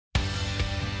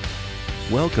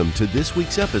Welcome to this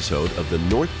week's episode of the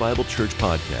North Bible Church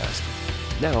Podcast.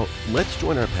 Now, let's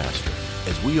join our pastor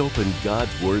as we open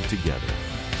God's Word together.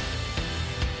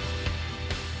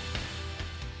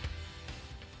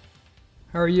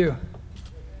 How are you?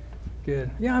 Good.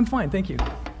 Yeah, I'm fine, thank you.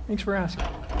 Thanks for asking.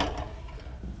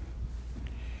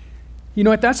 You know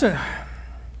what, that's an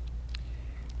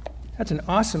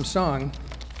awesome song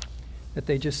that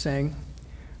they just sang.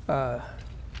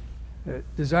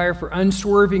 Desire for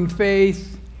unswerving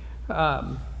faith,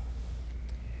 all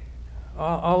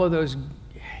of those,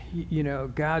 you know,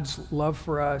 God's love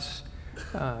for us,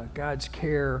 God's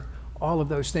care, all of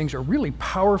those things are really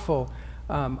powerful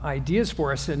ideas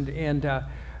for us. And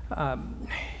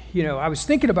you know, I was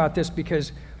thinking about this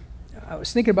because I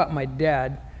was thinking about my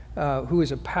dad, who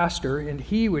is a pastor, and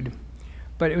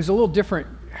but it was a little different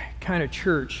kind of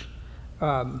church.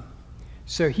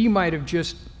 So he might have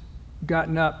just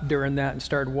gotten up during that and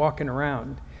started walking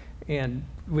around and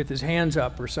with his hands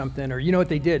up or something. Or you know what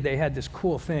they did? They had this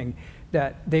cool thing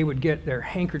that they would get their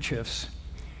handkerchiefs,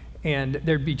 and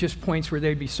there'd be just points where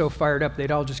they'd be so fired up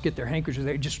they'd all just get their handkerchiefs.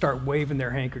 They'd just start waving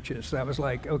their handkerchiefs. That was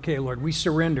like, okay, Lord, we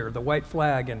surrender, the white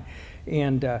flag,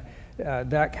 and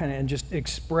that kind of, and just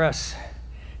express.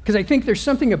 Because I think there's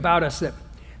something about us that,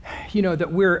 you know,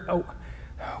 that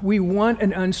we want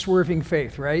an unswerving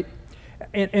faith, right?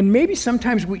 And maybe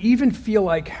sometimes we even feel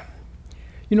like,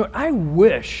 you know, I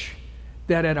wish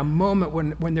that at a moment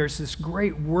when there's this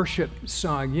great worship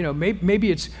song, you know,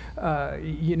 maybe it's,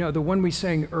 you know, the one we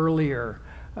sang earlier,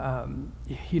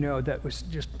 you know, that was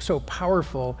just so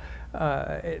powerful,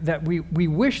 that we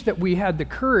wish that we had the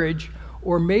courage,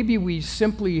 or maybe we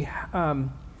simply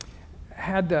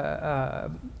had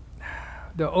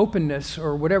the openness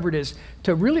or whatever it is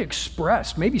to really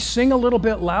express, maybe sing a little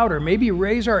bit louder, maybe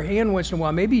raise our hand once in a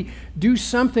while, maybe do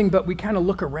something, but we kind of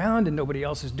look around and nobody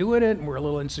else is doing it, and we're a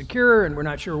little insecure and we're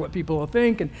not sure what people will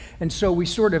think, and so we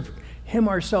sort of hem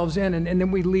ourselves in, and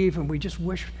then we leave, and we just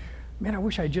wish, man, I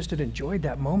wish I just had enjoyed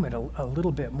that moment a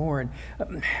little bit more. And I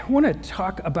want to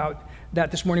talk about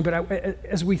that this morning, but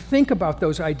as we think about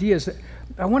those ideas,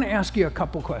 I want to ask you a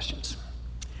couple questions.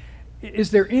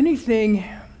 Is there anything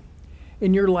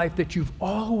in your life that you've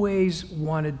always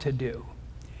wanted to do?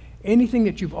 Anything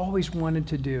that you've always wanted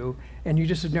to do and you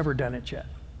just have never done it yet?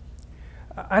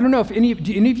 I don't know if do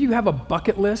any of you have a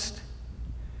bucket list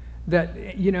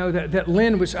that, you know, that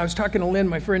Lynn was, I was talking to Lynn,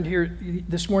 my friend here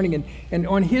this morning, and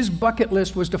on his bucket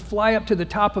list was to fly up to the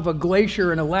top of a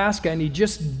glacier in Alaska, and he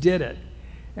just did it.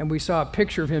 And we saw a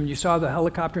picture of him. You saw the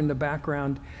helicopter in the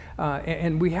background.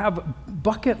 And we have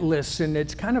bucket lists, and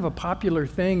it's kind of a popular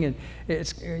thing. And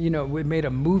it's, you know, we made a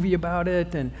movie about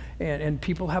it, and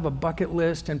people have a bucket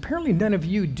list. And apparently none of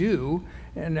you do.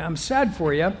 And I'm sad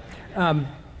for you,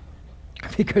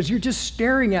 because you're just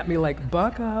staring at me like,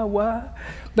 what?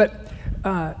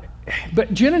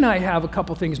 But Jen and I have a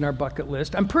couple things in our bucket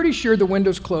list. I'm pretty sure the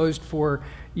window's closed for,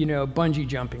 you know, bungee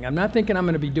jumping. I'm not thinking I'm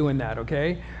going to be doing that,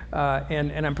 okay?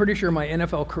 And I'm pretty sure my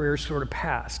NFL career is sort of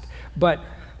past. But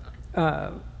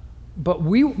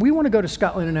we want to go to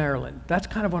Scotland and Ireland. That's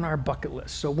kind of on our bucket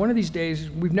list. So one of these days,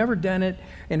 we've never done it,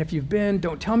 and if you've been,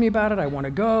 don't tell me about it. I want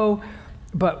to go.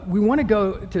 But we want to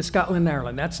go to Scotland and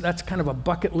Ireland. That's kind of a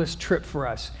bucket list trip for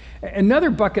us. Another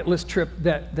bucket list trip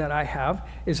that I have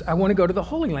is I want to go to the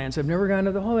Holy Lands. I've never gone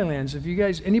to the Holy Lands. If you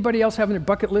guys, anybody else having a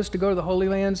bucket list to go to the Holy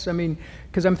Lands? I mean,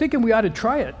 because I'm thinking we ought to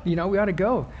try it. You know, we ought to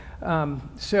go.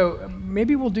 So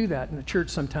maybe we'll do that in the church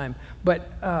sometime.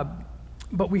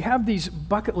 But we have these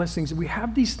bucket list things. We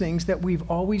have these things that we've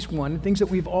always wanted, things that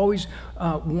we've always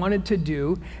wanted to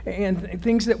do, and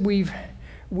things that we've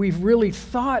really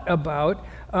thought about.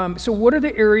 So what are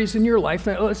the areas in your life?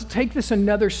 Now, let's take this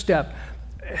another step.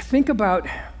 Think about,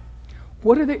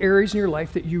 what are the areas in your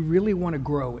life that you really want to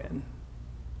grow in?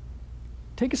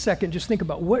 Take a second, just think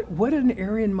about, what an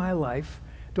area in my life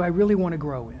do I really want to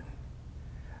grow in?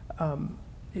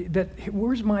 Do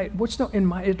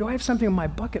I have something on my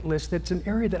bucket list that's an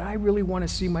area that I really want to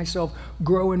see myself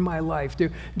grow in my life?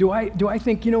 Do I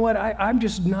think, you know what, I'm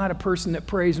just not a person that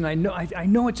prays, and I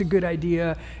know it's a good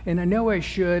idea, and I know I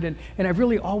should, and I've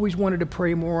really always wanted to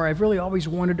pray more. I've really always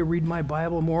wanted to read my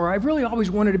Bible more. I've really always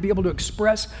wanted to be able to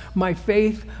express my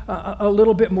faith a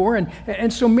little bit more,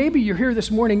 and so maybe you're here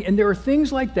this morning, and there are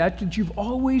things like that you've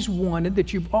always wanted,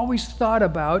 that you've always thought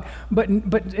about, but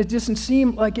it doesn't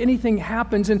seem like anything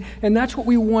happens. And that's what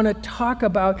we want to talk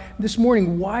about this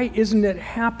morning. Why isn't it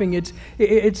happening?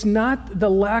 It's not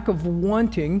the lack of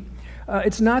wanting.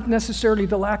 It's not necessarily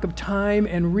the lack of time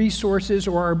and resources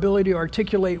or our ability to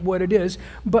articulate what it is,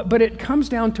 but it comes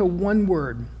down to one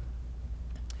word.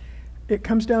 It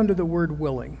comes down to the word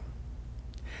willing.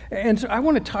 And so I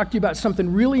want to talk to you about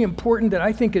something really important that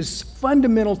I think is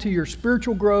fundamental to your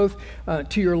spiritual growth,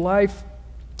 to your life,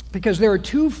 because there are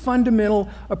two fundamental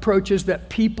approaches that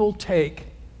people take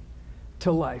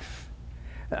to life.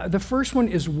 The first one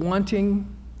is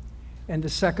wanting, and the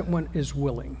second one is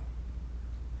willing.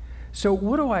 So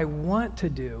what do I want to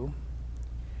do?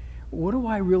 What do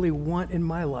I really want in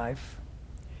my life?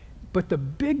 But the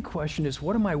big question is,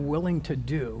 what am I willing to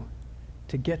do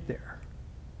to get there?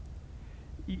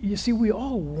 You see, we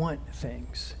all want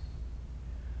things.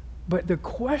 But the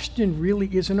question really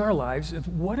is in our lives of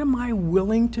what am I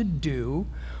willing to do?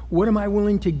 What am I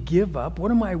willing to give up?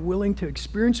 What am I willing to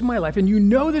experience in my life? And you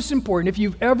know this is important. If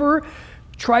you've ever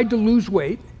tried to lose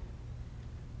weight,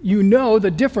 you know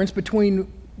the difference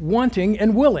between wanting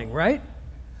and willing, right?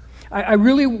 I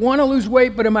really want to lose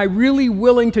weight, but am I really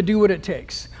willing to do what it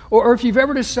takes? Or if you've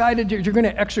ever decided you're going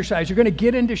to exercise, you're going to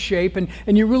get into shape, and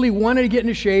you really want to get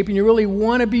into shape, and you really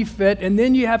want to be fit, and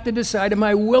then you have to decide, am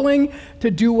I willing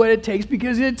to do what it takes?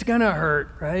 Because it's going to hurt,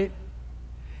 right?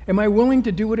 Am I willing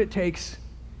to do what it takes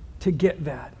to get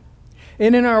that?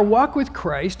 And in our walk with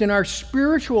Christ, in our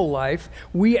spiritual life,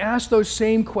 we ask those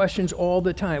same questions all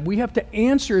the time. We have to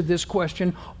answer this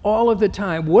question all of the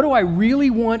time. What do I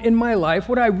really want in my life?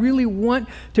 What do I really want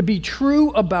to be true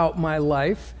about my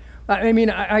life? I mean,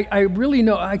 I really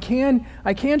know I can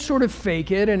sort of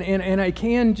fake it and I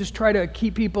can just try to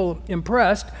keep people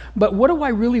impressed, but what do I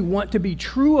really want to be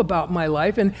true about my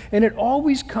life? And it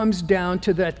always comes down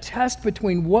to that test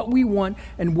between what we want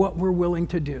and what we're willing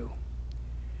to do.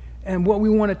 And what we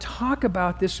want to talk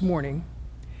about this morning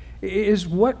is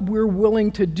what we're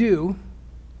willing to do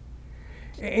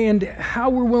and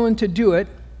how we're willing to do it,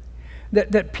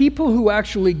 that people who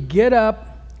actually get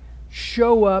up,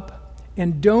 show up,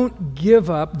 and don't give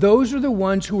up, those are the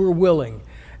ones who are willing.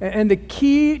 And the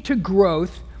key to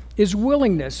growth is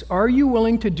willingness. Are you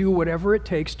willing to do whatever it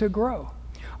takes to grow?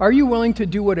 Are you willing to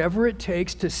do whatever it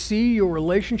takes to see your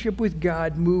relationship with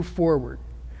God move forward?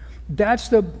 That's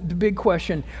the big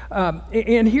question.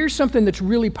 And here's something that's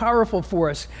really powerful for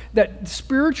us, that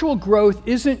spiritual growth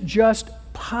isn't just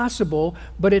possible,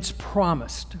 but it's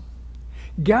promised.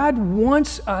 God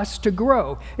wants us to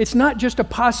grow. It's not just a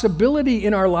possibility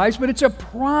in our lives, but it's a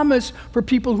promise for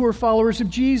people who are followers of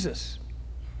Jesus.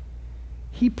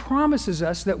 He promises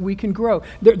us that we can grow.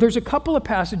 There's a couple of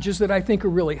passages that I think are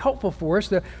really helpful for us.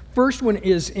 The first one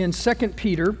is in 2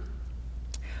 Peter.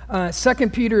 2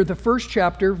 Peter, the first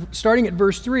chapter, starting at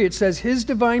verse 3, it says, His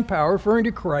divine power, referring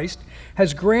to Christ,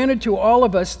 has granted to all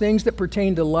of us things that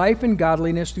pertain to life and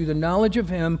godliness through the knowledge of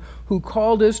Him who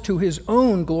called us to His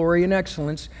own glory and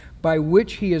excellence, by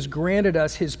which He has granted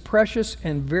us His precious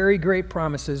and very great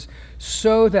promises,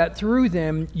 so that through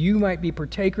them you might be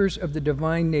partakers of the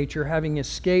divine nature, having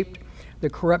escaped the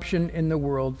corruption in the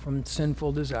world from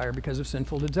sinful desire, because of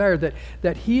sinful desire,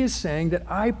 that he is saying that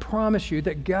I promise you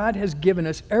that God has given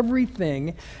us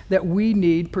everything that we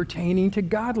need pertaining to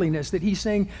godliness, that he's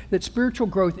saying that spiritual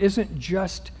growth isn't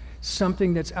just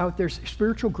something that's out there.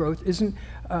 Spiritual growth isn't,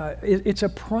 it's a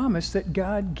promise that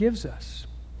God gives us,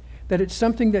 that it's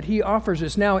something that he offers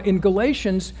us. Now in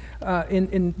Galatians,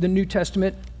 in the New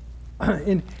Testament,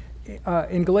 in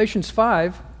Galatians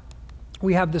 5,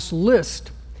 we have this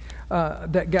list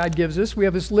that God gives us. We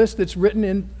have this list that's written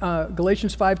in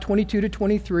Galatians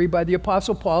 5:22-23 by the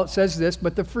Apostle Paul. It says this,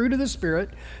 but the fruit of the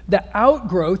Spirit, the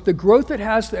outgrowth, the growth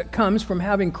that comes from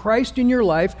having Christ in your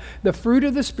life, the fruit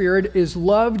of the Spirit is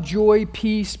love, joy,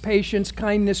 peace, patience,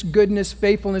 kindness, goodness,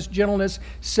 faithfulness, gentleness,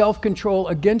 self-control.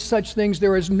 Against such things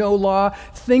there is no law.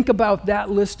 Think about that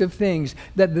list of things,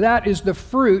 that is the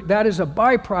fruit, that is a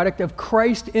byproduct of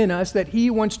Christ in us, that he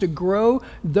wants to grow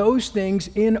those things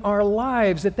in our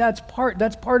lives, that's part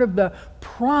of the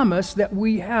promise that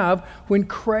we have when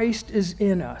Christ is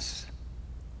in us.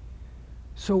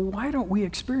 So why don't we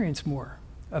experience more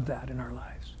of that in our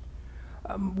lives?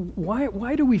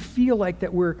 Why do we feel like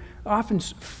that we're often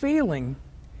failing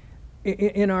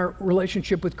in our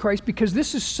relationship with Christ? Because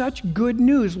this is such good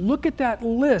news. Look at that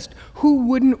list. Who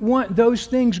wouldn't want those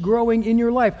things growing in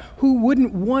your life? Who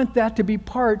wouldn't want that to be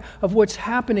part of what's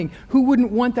happening? Who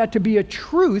wouldn't want that to be a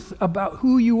truth about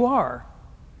who you are?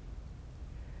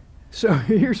 So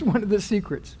here's one of the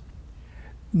secrets.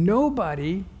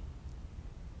 Nobody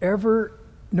ever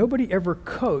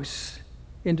coasts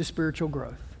into spiritual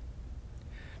growth.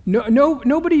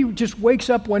 Nobody just wakes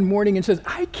up one morning and says,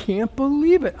 I can't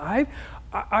believe it.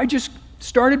 I just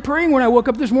started praying when I woke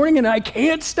up this morning and I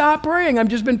can't stop praying. I've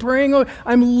just been praying.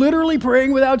 I'm literally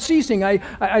praying without ceasing. I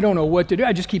don't know what to do.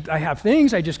 I have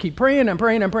things. I just keep praying. I'm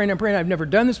praying. I've never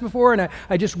done this before. And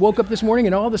I just woke up this morning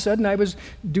and all of a sudden I was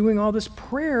doing all this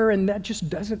prayer, and that just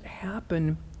doesn't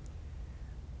happen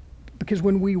Because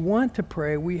when we want to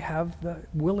pray, we have the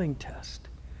willing test.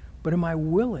 But am I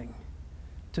willing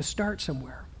to start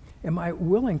somewhere? Am I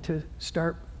willing to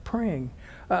start praying?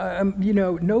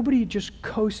 Nobody just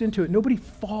coasts into it. Nobody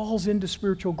falls into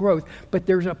spiritual growth. But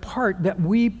there's a part that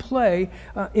we play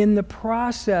in the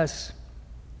process.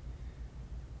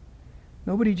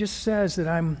 Nobody just says that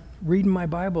I'm reading my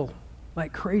Bible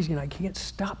like crazy and I can't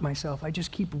stop myself. I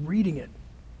just keep reading it.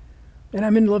 And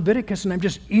I'm in Leviticus and I'm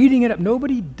just eating it up.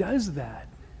 Nobody does that,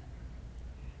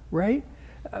 right?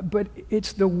 But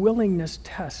it's the willingness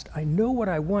test. I know what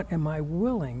I want. Am I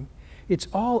willing? It's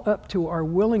all up to our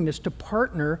willingness to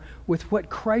partner with what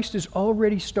Christ has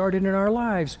already started in our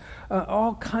lives.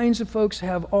 All kinds of folks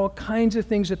have all kinds of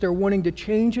things that they're wanting to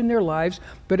change in their lives,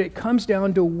 but it comes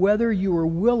down to whether you are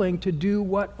willing to do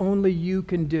what only you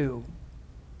can do.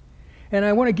 And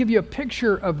I want to give you a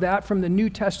picture of that from the New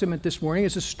Testament this morning.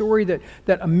 It's a story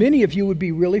that many of you would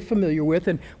be really familiar with.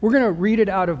 And we're going to read it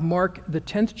out of Mark, the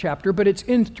 10th chapter, but it's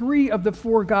in 3 of the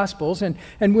 4 Gospels. And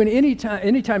when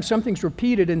anytime something's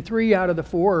repeated in 3 out of the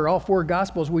 4 or all 4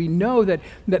 Gospels, we know that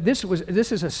this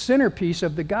is a centerpiece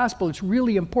of the Gospel. It's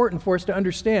really important for us to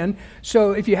understand.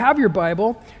 So if you have your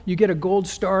Bible, you get a gold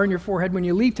star on your forehead when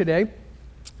you leave today.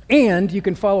 And you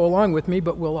can follow along with me,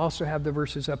 but we'll also have the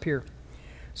verses up here.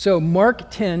 So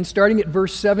Mark 10, starting at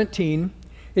verse 17,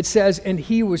 it says, "And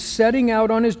he was setting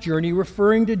out on his journey,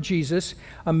 referring to Jesus.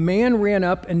 A man ran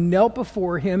up and knelt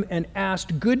before him and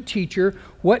asked, 'Good teacher,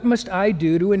 what must I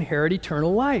do to inherit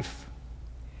eternal life?'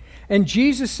 And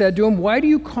Jesus said to him, 'Why do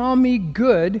you call me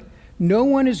good? No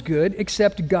one is good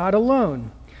except God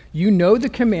alone. You know the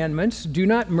commandments: do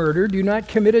not murder, do not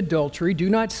commit adultery, do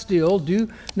not steal, do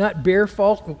not bear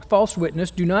false witness,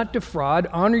 do not defraud,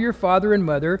 honor your father and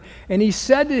mother.' And he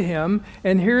said to him,"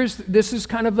 and this is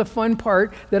kind of the fun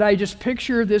part, that I just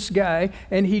picture this guy,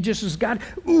 and he just has got,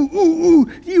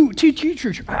 you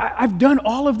teachers, I've done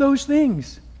all of those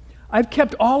things. I've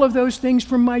kept all of those things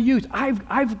from my youth.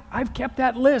 I've kept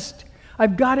that list.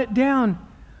 I've got it down.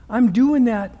 I'm doing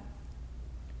that.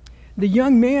 The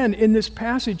young man in this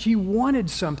passage, he wanted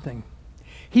something.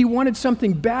 He wanted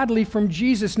something badly from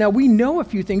Jesus. Now, we know a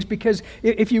few things because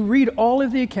if you read all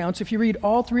of the accounts, if you read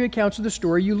all 3 accounts of the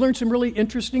story, you learn some really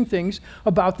interesting things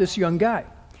about this young guy.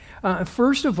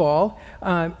 First of all,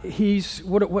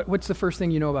 what's the first thing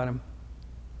you know about him?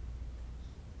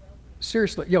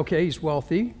 Seriously, okay, he's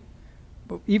wealthy.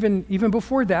 But even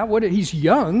before that, he's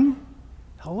young.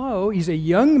 Hello, he's a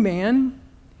young man.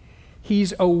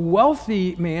 He's a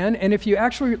wealthy man, and if you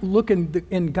actually look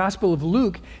in Gospel of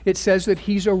Luke, it says that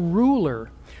he's a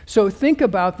ruler. So think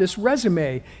about this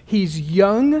resume. He's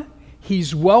young,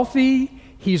 he's wealthy,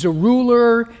 he's a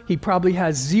ruler, he probably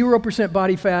has 0%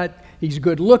 body fat, he's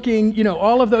good looking,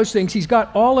 all of those things. He's got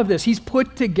all of this. He's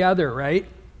put together, right?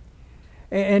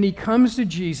 And he comes to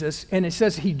Jesus, and it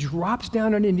says he drops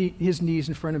down on his knees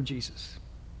in front of Jesus.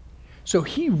 So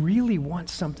he really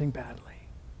wants something badly.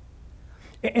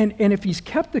 And if he's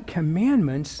kept the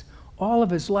commandments all of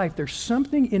his life, there's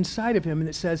something inside of him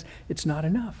that says, it's not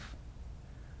enough.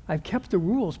 I've kept the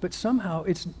rules, but somehow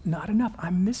it's not enough.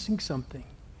 I'm missing something.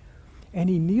 And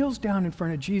he kneels down in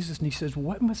front of Jesus and he says,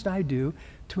 "What must I do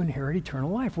to inherit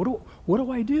eternal life? What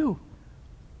do I do?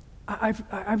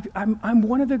 I'm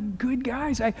one of the good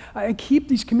guys. I keep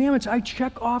these commandments. I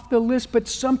check off the list, but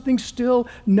something's still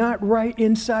not right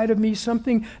inside of me.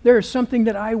 There is something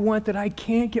that I want that I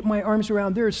can't get my arms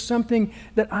around. There is something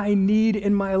that I need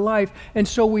in my life." And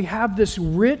so we have this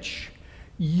rich,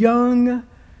 young,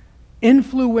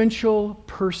 influential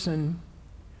person,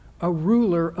 a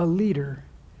ruler, a leader,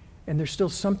 and there's still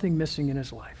something missing in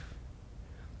his life,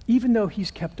 even though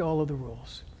he's kept all of the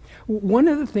rules. One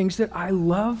of the things that I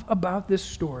love about this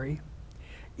story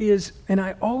is, and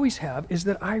I always have, is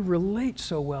that I relate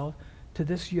so well to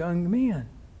this young man.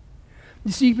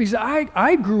 You see, because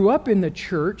I grew up in the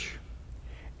church,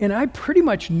 and I pretty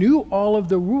much knew all of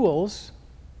the rules,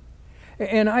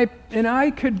 and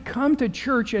I could come to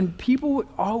church, and people,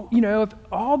 all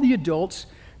the adults,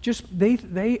 just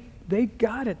they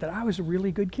got it that I was a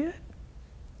really good kid.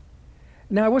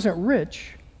 Now, I wasn't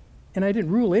rich, and I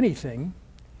didn't rule anything,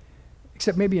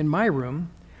 except maybe in my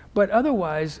room, but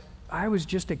otherwise, I was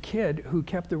just a kid who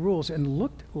kept the rules and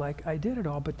looked like I did it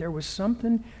all, but there was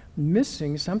something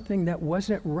missing, something that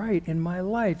wasn't right in my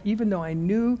life. Even though I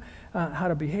knew how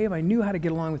to behave, I knew how to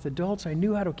get along with adults, I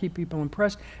knew how to keep people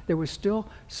impressed, there was still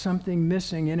something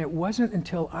missing. And it wasn't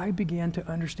until I began to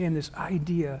understand this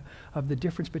idea of the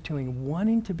difference between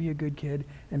wanting to be a good kid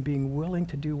and being willing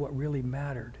to do what really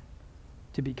mattered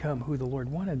to become who the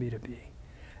Lord wanted me to be.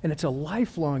 And it's a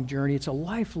lifelong journey. It's a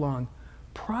lifelong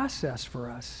process for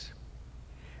us.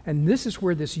 And this is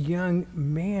where this young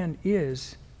man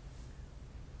is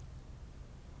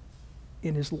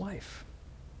in his life.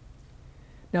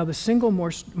 Now, the single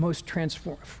most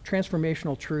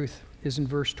transformational truth is in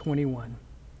verse 21.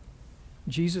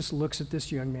 Jesus looks at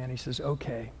this young man. He says,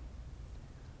 okay,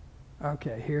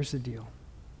 here's the deal.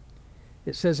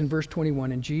 It says in verse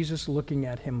 21, and Jesus, looking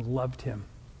at him, loved him.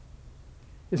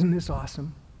 Isn't this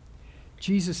awesome?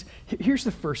 Here's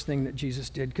the first thing that Jesus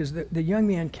did, because the young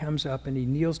man comes up and he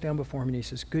kneels down before him and he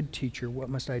says, good teacher, what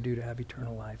must I do to have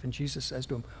eternal life? And Jesus says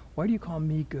to him, why do you call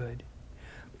me good?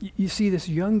 You see, this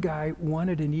young guy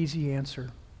wanted an easy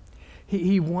answer.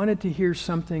 He wanted to hear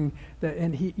something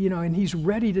and he's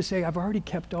ready to say, I've already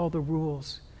kept all the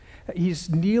rules. He's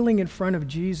kneeling in front of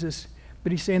Jesus,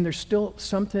 but he's saying there's still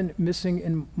something missing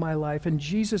in my life. And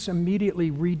Jesus immediately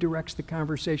redirects the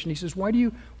conversation. He says, why do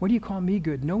you call me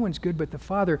good? No one's good but the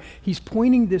Father. He's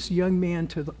pointing this young man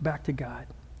back to God.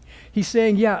 He's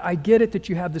saying, yeah, I get it that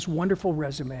you have this wonderful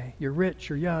resume. You're rich,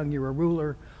 you're young, you're a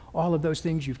ruler, all of those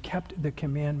things. You've kept the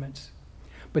commandments.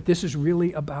 But this is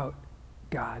really about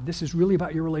God. This is really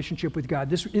about your relationship with God.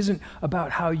 This isn't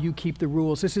about how you keep the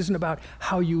rules. This isn't about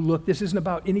how you look. This isn't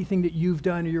about anything that you've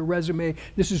done or your resume.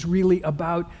 This is really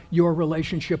about your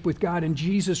relationship with God. And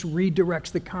Jesus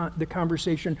redirects the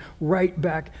conversation right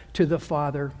back to the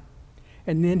Father.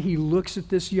 And then he looks at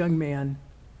this young man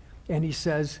and he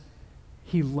says,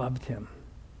 he loved him.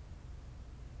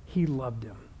 He loved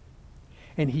him.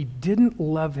 And he didn't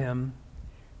love him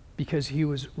because he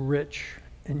was rich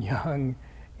and young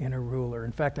and a ruler.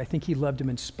 In fact, I think he loved him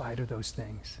in spite of those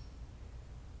things.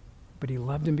 But he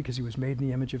loved him because he was made in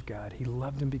the image of God. He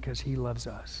loved him because he loves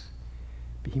us.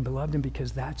 He loved him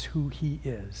because that's who he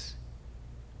is.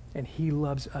 And he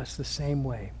loves us the same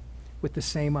way, with the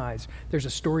same eyes. There's a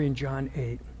story in John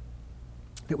 8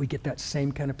 that we get that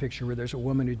same kind of picture where there's a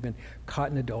woman who'd been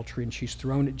caught in adultery and she's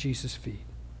thrown at Jesus' feet.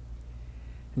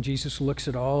 And Jesus looks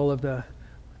at all of the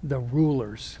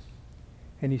rulers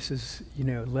and he says,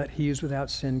 let he who's without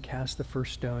sin cast the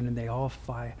first stone. And they all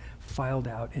filed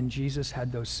out. And Jesus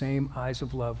had those same eyes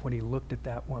of love when he looked at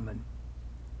that woman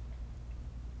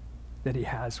that he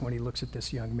has when he looks at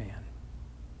this young man.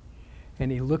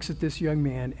 And he looks at this young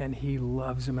man and he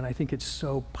loves him. And I think it's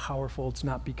so powerful. It's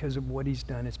not because of what he's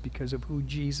done. It's because of who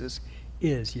Jesus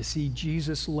is. You see,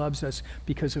 Jesus loves us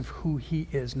because of who he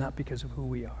is, not because of who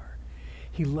we are.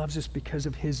 He loves us because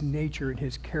of his nature and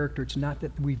his character. It's not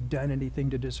that we've done anything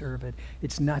to deserve it.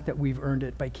 It's not that we've earned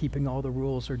it by keeping all the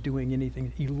rules or doing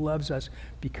anything. He loves us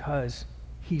because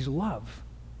he's love.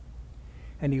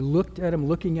 And he looked at him,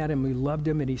 looking at him, he loved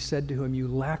him, and he said to him, you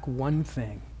lack one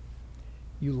thing.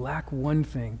 You lack one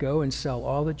thing. Go and sell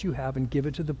all that you have and give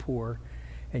it to the poor,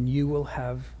 and you will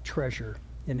have treasure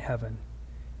in heaven.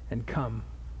 And come,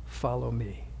 follow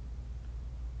me.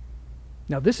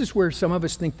 Now, this is where some of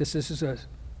us think this is a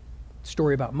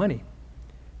story about money.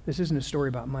 This isn't a story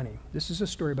about money. This is a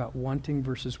story about wanting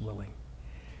versus willing.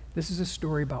 This is a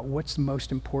story about what's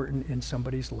most important in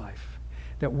somebody's life.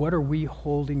 That what are we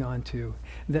holding on to?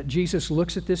 That Jesus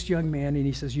looks at this young man and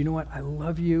he says, you know what? I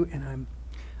love you and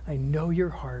I know your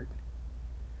heart.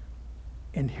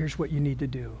 And here's what you need to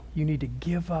do. You need to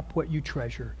give up what you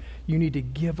treasure. You need to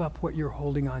give up what you're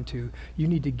holding on to. You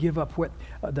need to give up what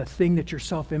the thing that your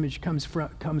self-image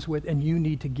comes with, and you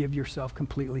need to give yourself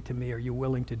completely to me. Are you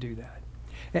willing to do that?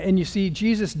 And you see,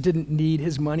 Jesus didn't need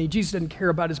his money. Jesus didn't care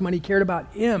about his money. He cared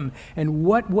about him. And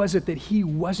what was it that he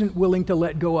wasn't willing to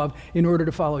let go of in order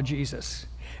to follow Jesus?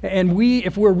 And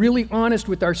if we're really honest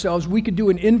with ourselves, we could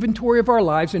do an inventory of our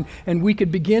lives and we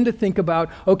could begin to think about,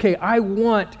 okay, I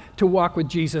want to walk with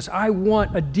Jesus. I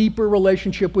want a deeper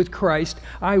relationship with Christ.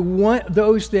 I want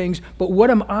those things, but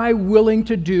what am I willing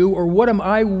to do, or what am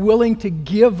I willing to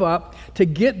give up to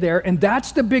get there? And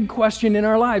that's the big question in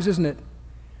our lives, isn't it?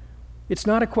 It's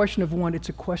not a question of want, it's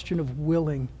a question of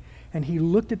willing. And he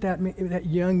looked at that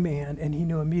young man and he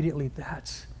knew immediately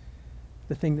that's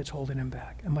the thing that's holding him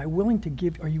back.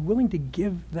 Are you willing to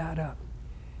give that up?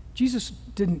 Jesus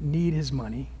didn't need his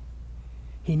money.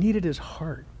 He needed his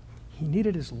heart. He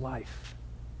needed his life.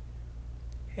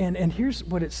 And here's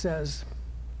what it says.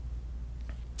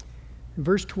 In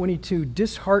verse 22,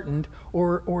 disheartened,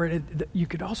 or you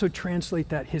could also translate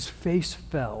that, his face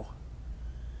fell.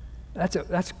 That's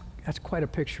quite a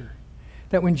picture.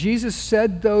 That when Jesus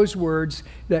said those words,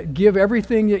 that give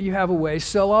everything that you have away,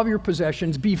 sell all of your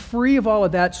possessions, be free of all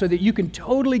of that so that you can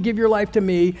totally give your life to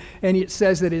me, and it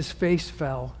says that his face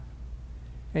fell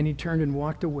and he turned and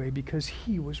walked away because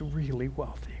he was really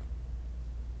wealthy.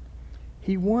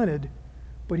 He wanted,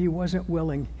 but he wasn't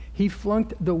willing. He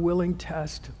flunked the willing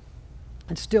test,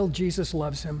 and still Jesus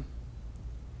loves him.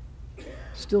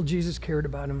 Still, Jesus cared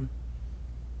about him.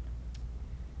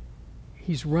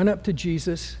 He's run up to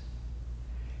Jesus,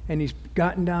 and he's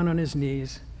gotten down on his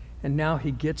knees, and now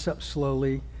he gets up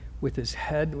slowly with his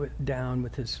head down,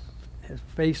 with his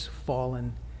face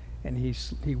fallen, and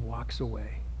he walks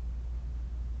away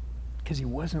because he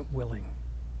wasn't willing.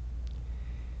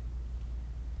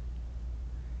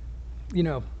 You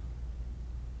know,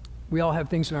 we all have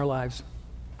things in our lives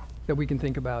that we can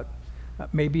think about.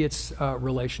 Maybe it's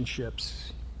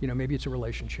relationships. You know, maybe it's a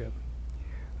relationship.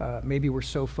 Maybe we're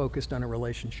so focused on a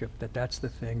relationship that's the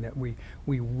thing that we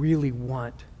really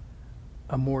want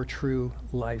a more true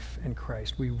life in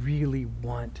Christ. We really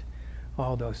want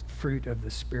all those fruit of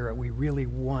the Spirit. We really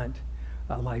want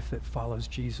a life that follows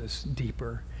Jesus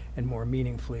deeper and more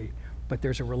meaningfully. But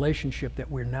there's a relationship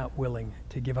that we're not willing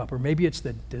to give up. Or maybe it's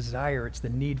the desire, it's the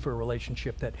need for a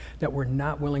relationship that we're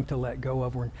not willing to let go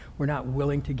of. We're not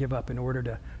willing to give up in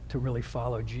order to really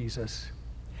follow Jesus.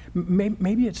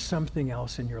 Maybe it's something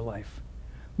else in your life.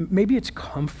 Maybe it's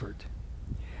comfort.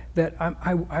 That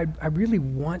I really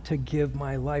want to give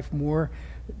my life more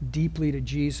deeply to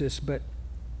Jesus, but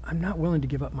I'm not willing to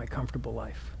give up my comfortable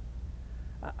life.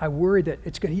 I worry that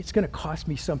it's going to cost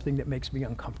me something that makes me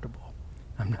uncomfortable.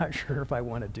 I'm not sure if I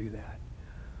want to do that.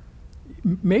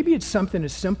 Maybe it's something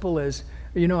as simple as,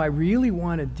 you know, I really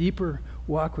want a deeper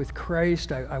walk with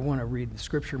Christ. I want to read the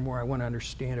Scripture more. I want to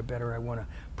understand it better. I want to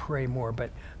pray more.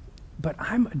 But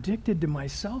I'm addicted to my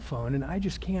cell phone, and I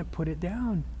just can't put it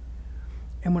down.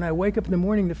 And when I wake up in the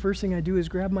morning, the first thing I do is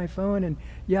grab my phone and,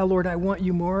 yeah, Lord, I want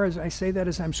you more. As I say that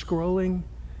as I'm scrolling,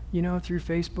 you know, through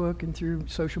Facebook and through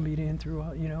social media and through,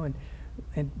 you know,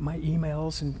 and my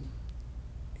emails.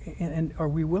 And are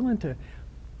we willing to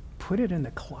put it in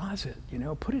the closet, you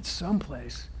know, put it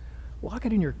someplace? Lock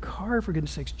it in your car, for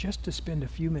goodness sakes, just to spend a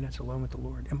few minutes alone with the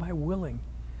Lord. Am I willing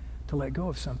to let go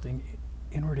of something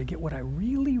in order to get what I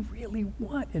really, really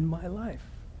want in my life?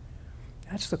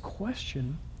 That's the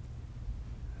question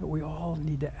that we all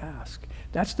need to ask.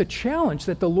 That's the challenge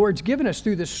that the Lord's given us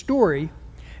through this story.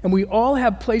 And we all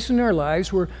have place in our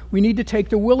lives where we need to take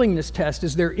the willingness test.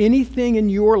 Is there anything in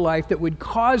your life that would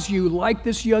cause you, like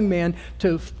this young man,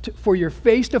 for your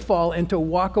face to fall and to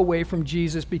walk away from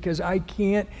Jesus? Because I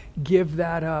can't give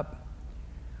that up.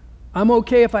 I'm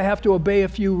okay if I have to obey a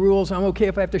few rules. I'm okay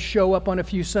if I have to show up on a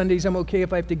few Sundays. I'm okay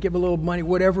if I have to give a little money,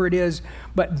 whatever it is.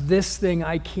 But this thing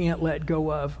I can't let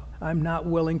go of. I'm not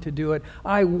willing to do it.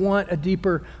 I want a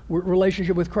deeper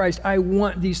relationship with Christ. I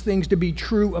want these things to be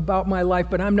true about my life,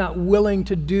 but I'm not willing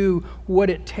to do what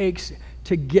it takes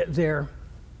to get there.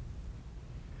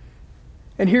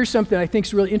 And here's something I think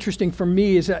is really interesting for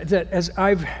me is that as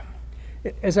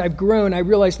I've grown, I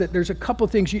realized that there's a couple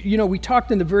things. You know, we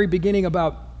talked in the very beginning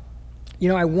about, you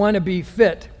know, I want to be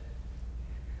fit,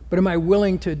 but am I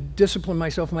willing to discipline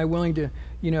myself? Am I willing to,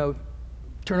 you know,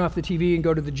 turn off the TV and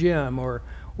go to the gym, or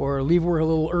leave work a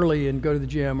little early and go to the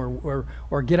gym,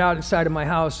 or get out inside of my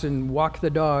house and walk the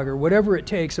dog, or whatever it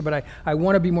takes. But I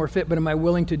want to be more fit, but am I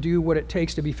willing to do what it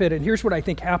takes to be fit? And here's what I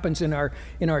think happens in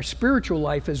our spiritual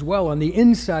life as well. On the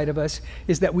inside of us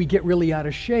is that we get really out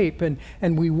of shape, and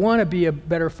we want to be a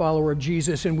better follower of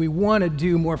Jesus, and we want to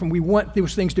do more. We want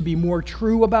those things to be more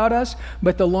true about us,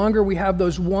 but the longer we have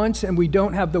those wants and we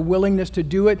don't have the willingness to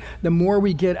do it, the more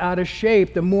we get out of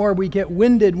shape, the more we get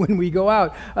winded when we go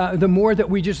out, the more that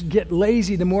we just get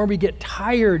lazy, the more we get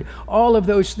tired. All of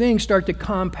those things start to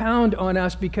compound on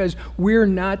us because we're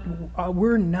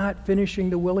not finishing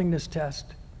the willingness test.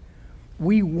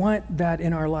 We want that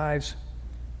in our lives,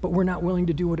 but we're not willing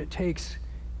to do what it takes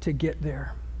to get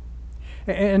there.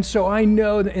 And so I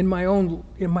know that in my own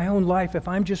life, if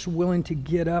I'm just willing to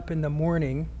get up in the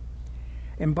morning,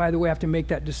 and by the way, I have to make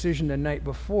that decision the night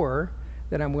before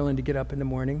that I'm willing to get up in the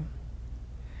morning.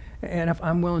 And if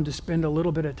I'm willing to spend a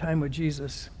little bit of time with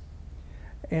Jesus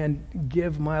and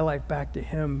give my life back to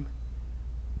Him,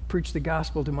 preach the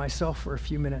gospel to myself for a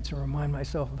few minutes and remind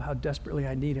myself of how desperately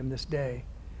I need Him this day,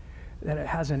 that it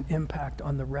has an impact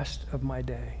on the rest of my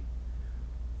day.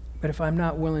 But if I'm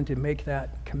not willing to make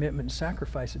that commitment and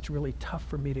sacrifice, it's really tough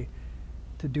for me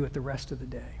to do it the rest of the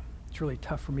day. It's really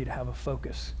tough for me to have a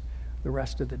focus the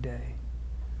rest of the day.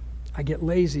 I get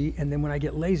lazy, and then when I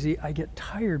get lazy, I get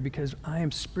tired because I am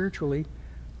spiritually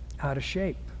out of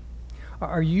shape.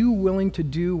 Are you willing to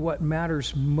do what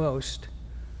matters most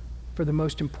for the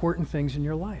most important things in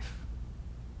your life?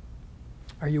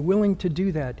 Are you willing to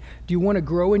do that? Do you want to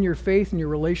grow in your faith and your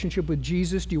relationship with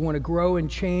Jesus? Do you want to grow and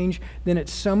change? Then at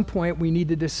some point we need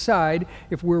to decide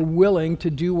if we're willing to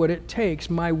do what it takes.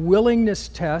 My willingness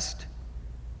test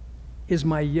is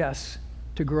my yes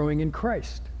to growing in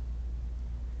Christ.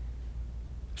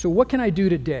 So what can I do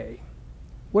today?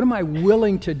 What am I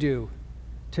willing to do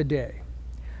today?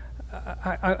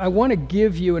 I want to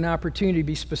give you an opportunity to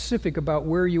be specific about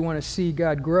where you want to see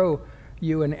God grow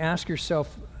you and ask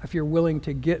yourself if you're willing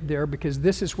to get there, because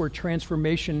this is where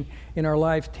transformation in our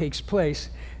life takes place.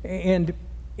 And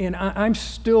I'm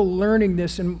still learning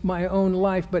this in my own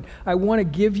life, but I want to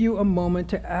give you a moment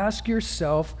to ask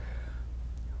yourself,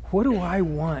 what do I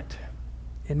want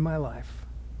in my life?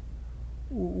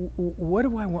 What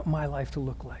do I want my life to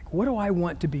look like? What do I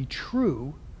want to be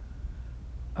true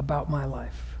about my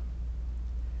life?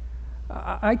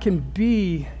 I can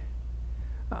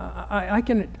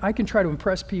try to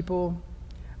impress people.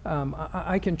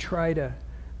 I can try to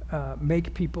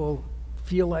make people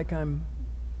feel like I'm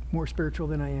more spiritual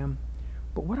than I am.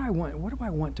 But what do I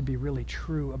want to be really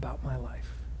true about my life?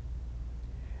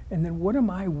 And then what am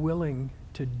I willing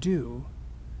to do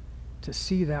to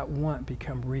see that want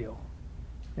become real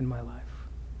in my life?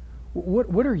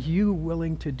 What are you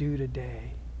willing to do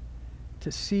today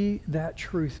to see that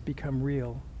truth become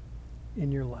real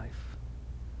in your life?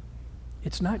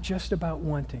 It's not just about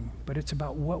wanting, but it's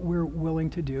about what we're willing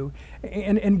to do.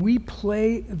 And we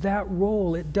play that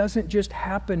role. It doesn't just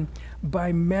happen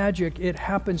by magic. It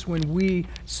happens when we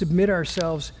submit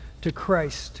ourselves to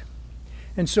Christ.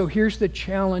 And so here's the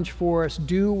challenge for us.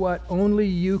 Do what only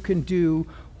you can do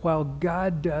while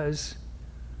God does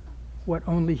what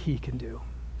only He can do.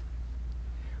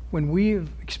 When we've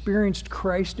experienced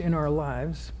Christ in our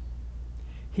lives,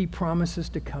 He promises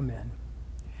to come in.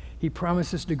 He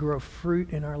promises to grow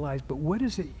fruit in our lives. But what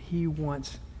is it He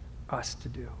wants us to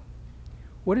do?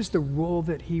 What is the role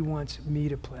that He wants me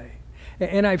to play?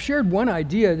 And I've shared one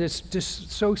idea that's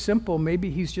just so simple.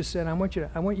 Maybe He's just said, I want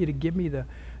you to give me the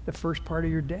first part of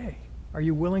your day. Are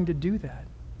you willing to do that?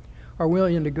 Are you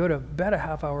willing to go to bed a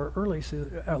half hour early,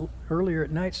 earlier at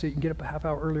night so you can get up a half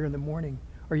hour earlier in the morning?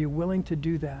 Are you willing to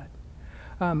do that?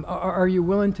 Are you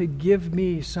willing to give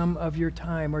me some of your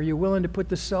time? Are you willing to put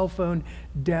the cell phone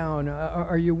down?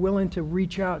 Are you willing to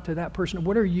reach out to that person?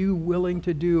 What are you willing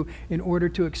to do in order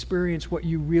to experience what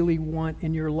you really want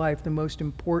in your life, the most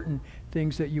important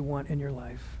things that you want in your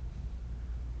life?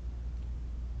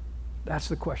 That's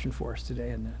the question for us today,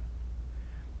 isn't it?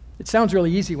 It sounds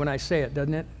really easy when I say it,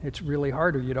 doesn't it? It's really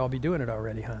hard, or you'd all be doing it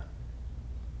already, huh?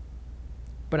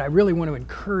 But I really want to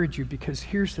encourage you, because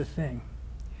here's the thing,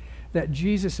 that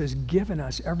Jesus has given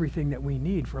us everything that we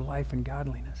need for life and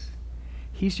godliness.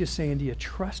 He's just saying, do you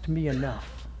trust me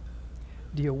enough?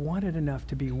 Do you want it enough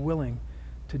to be willing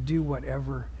to do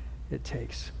whatever it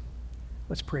takes?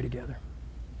 Let's pray together.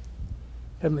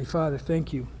 Heavenly Father,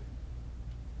 thank you.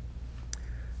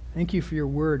 Thank you for your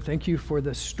word. Thank you for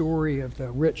the story of the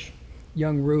rich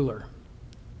young ruler.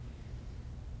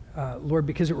 Lord,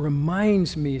 because it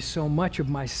reminds me so much of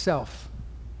myself.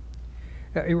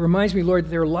 It reminds me, Lord, that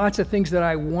there are lots of things that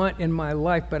I want in my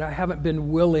life, but I haven't been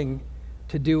willing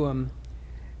to do them.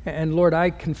 And Lord, I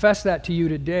confess that to you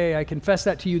today. I confess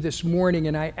that to you this morning,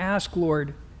 and I ask,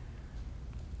 Lord,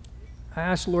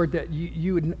 that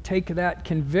you would take that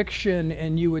conviction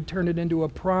and you would turn it into a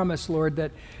promise, Lord,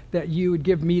 that you would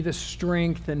give me the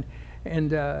strength and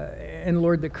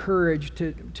Lord, the courage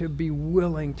to be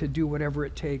willing to do whatever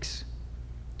it takes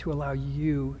to allow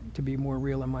you to be more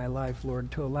real in my life,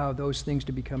 Lord, to allow those things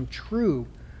to become true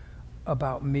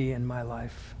about me and my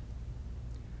life.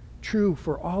 True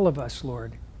for all of us,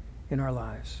 Lord, in our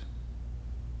lives.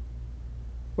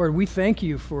 Lord, we thank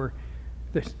you for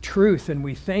the truth, and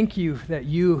we thank you that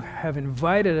you have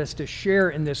invited us to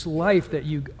share in this life that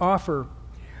you offer.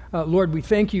 Lord, we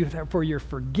thank you for your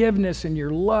forgiveness and your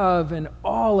love and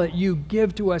all that you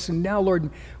give to us. And now,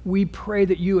 Lord, we pray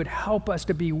that you would help us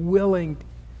to be willing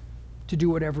to do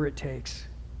whatever it takes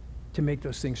to make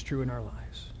those things true in our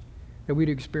lives. That we'd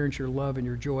experience your love and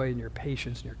your joy and your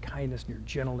patience and your kindness and your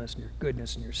gentleness and your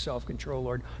goodness and your self-control,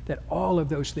 Lord, that all of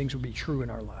those things will be true in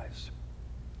our lives.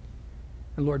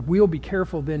 And Lord, we'll be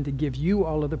careful then to give you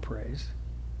all of the praise,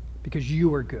 because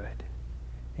you are good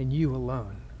and you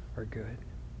alone are good.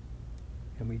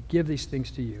 And we give these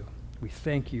things to you. We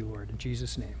thank you, Lord, in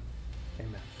Jesus' name.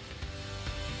 Amen.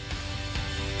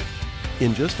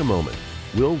 In just a moment,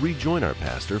 we'll rejoin our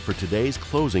pastor for today's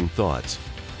closing thoughts.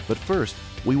 But first,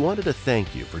 we wanted to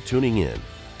thank you for tuning in.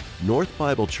 North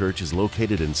Bible Church is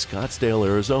located in Scottsdale,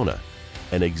 Arizona,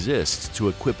 and exists to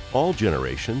equip all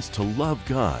generations to love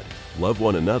God, love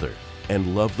one another,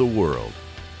 and love the world.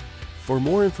 For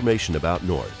more information about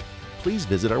North, please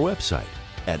visit our website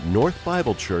at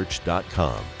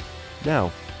northbiblechurch.com.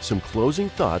 Now, some closing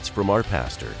thoughts from our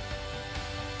pastor.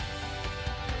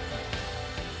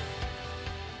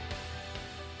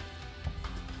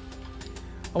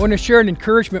 I want to share an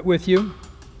encouragement with you.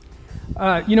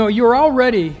 You're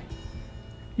already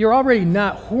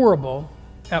not horrible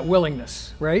at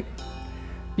willingness, right?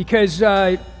 Because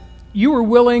you were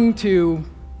willing to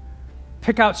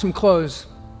pick out some clothes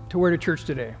to wear to church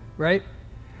today, right?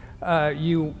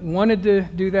 You wanted to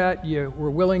do that. You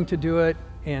were willing to do it,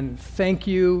 and thank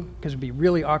you, because it'd be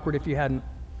really awkward if you hadn't.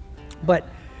 But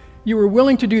you were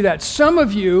willing to do that. Some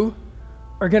of you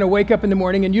are going to wake up in the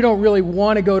morning and you don't really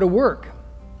want to go to work.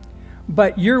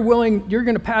 But you're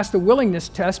going to pass the willingness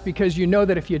test because you know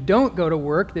that if you don't go to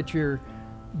work, that you're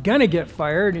going to get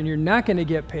fired and you're not going to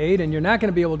get paid and you're not going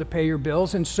to be able to pay your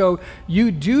bills. And so you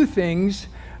do things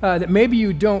that maybe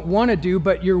you don't want to do,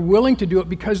 but you're willing to do it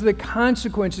because of the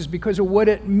consequences, because of what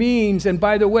it means. And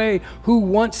by the way, who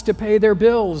wants to pay their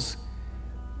bills?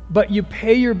 But you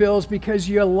pay your bills because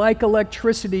you like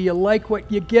electricity, you like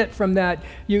what you get from that,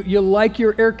 you like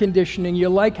your air conditioning, you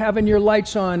like having your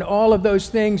lights on, all of those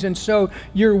things. And so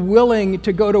you're willing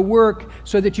to go to work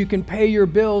so that you can pay your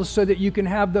bills, so that you can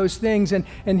have those things. And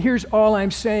here's all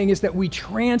I'm saying is that we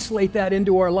translate that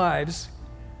into our lives.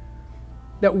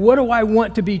 That what do I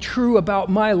want to be true about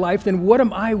my life? Then what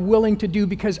am I willing to do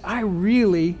because I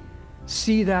really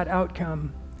see that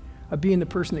outcome of being the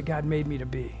person that God made me to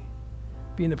be.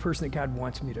 Being the person that God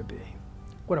wants me to be.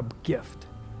 What a gift.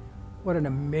 What an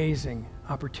amazing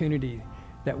opportunity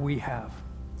that we have.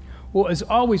 Well, as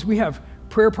always, we have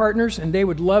prayer partners, and they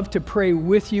would love to pray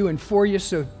with you and for you,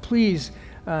 so please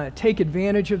take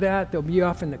advantage of that. They'll be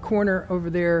off in the corner over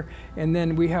there, and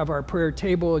then we have our prayer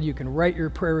table. You can write your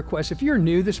prayer requests. If you're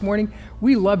new this morning,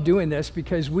 we love doing this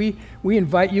because we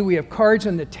invite you. We have cards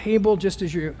on the table just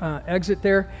as you exit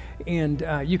there, and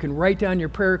you can write down your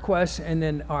prayer requests, and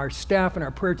then our staff and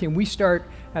our prayer team, we start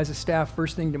as a staff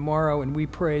first thing tomorrow, and we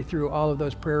pray through all of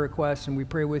those prayer requests, and we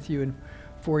pray with you and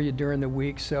for you during the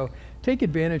week. So take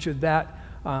advantage of that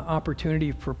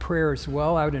opportunity for prayer as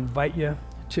well. I would invite you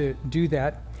to do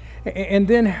that. And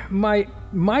then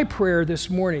my prayer this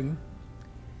morning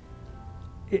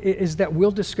is that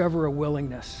we'll discover a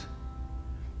willingness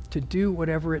to do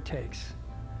whatever it takes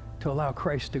to allow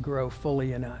Christ to grow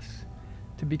fully in us,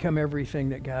 to become everything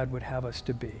that God would have us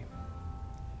to be.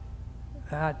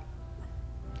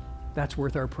 That's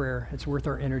worth our prayer. It's worth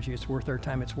our energy. It's worth our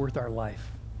time. It's worth our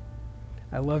life.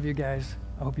 I love you guys.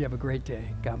 I hope you have a great day.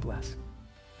 God bless.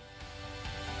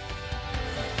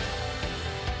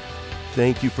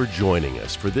 Thank you for joining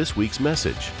us for this week's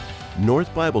message.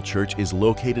 North Bible Church is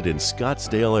located in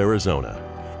Scottsdale, Arizona,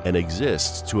 and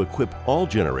exists to equip all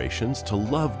generations to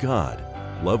love God,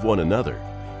 love one another,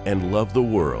 and love the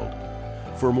world.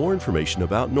 For more information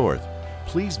about North,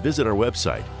 please visit our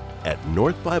website at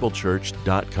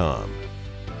northbiblechurch.com.